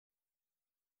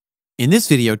In this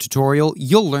video tutorial,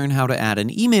 you'll learn how to add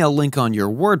an email link on your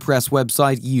WordPress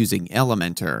website using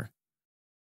Elementor.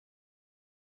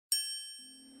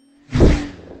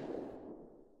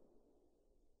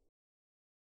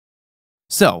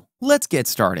 So, let's get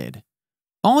started.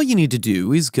 All you need to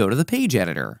do is go to the page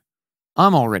editor.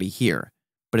 I'm already here,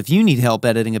 but if you need help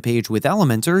editing a page with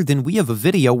Elementor, then we have a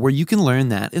video where you can learn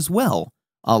that as well.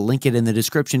 I'll link it in the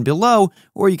description below,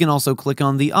 or you can also click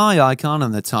on the eye icon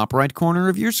on the top right corner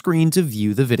of your screen to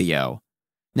view the video.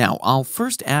 Now, I'll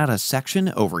first add a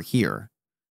section over here.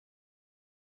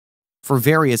 For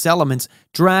various elements,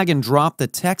 drag and drop the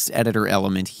text editor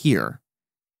element here.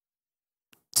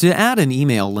 To add an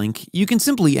email link, you can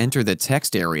simply enter the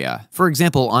text area. For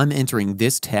example, I'm entering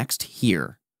this text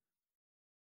here.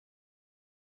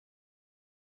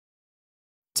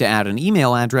 To add an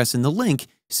email address in the link,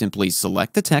 simply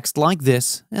select the text like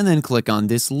this and then click on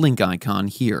this link icon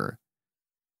here.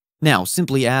 Now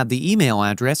simply add the email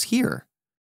address here.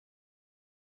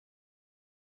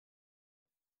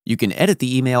 You can edit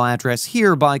the email address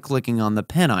here by clicking on the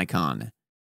pen icon.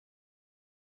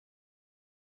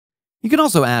 You can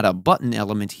also add a button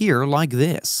element here like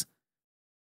this.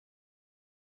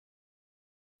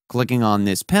 Clicking on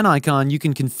this pen icon, you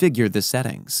can configure the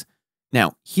settings.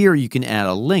 Now, here you can add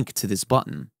a link to this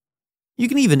button. You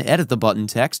can even edit the button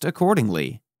text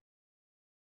accordingly.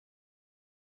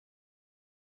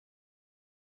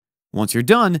 Once you're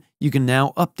done, you can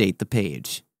now update the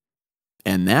page.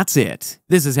 And that's it.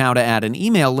 This is how to add an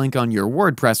email link on your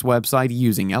WordPress website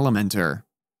using Elementor.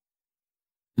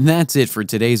 That's it for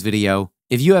today's video.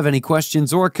 If you have any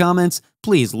questions or comments,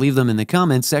 please leave them in the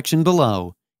comments section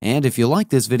below. And if you like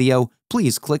this video,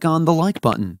 please click on the like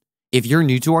button. If you're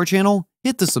new to our channel,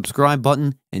 hit the subscribe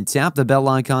button and tap the bell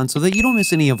icon so that you don't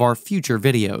miss any of our future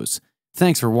videos.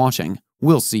 Thanks for watching.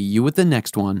 We'll see you with the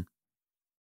next one.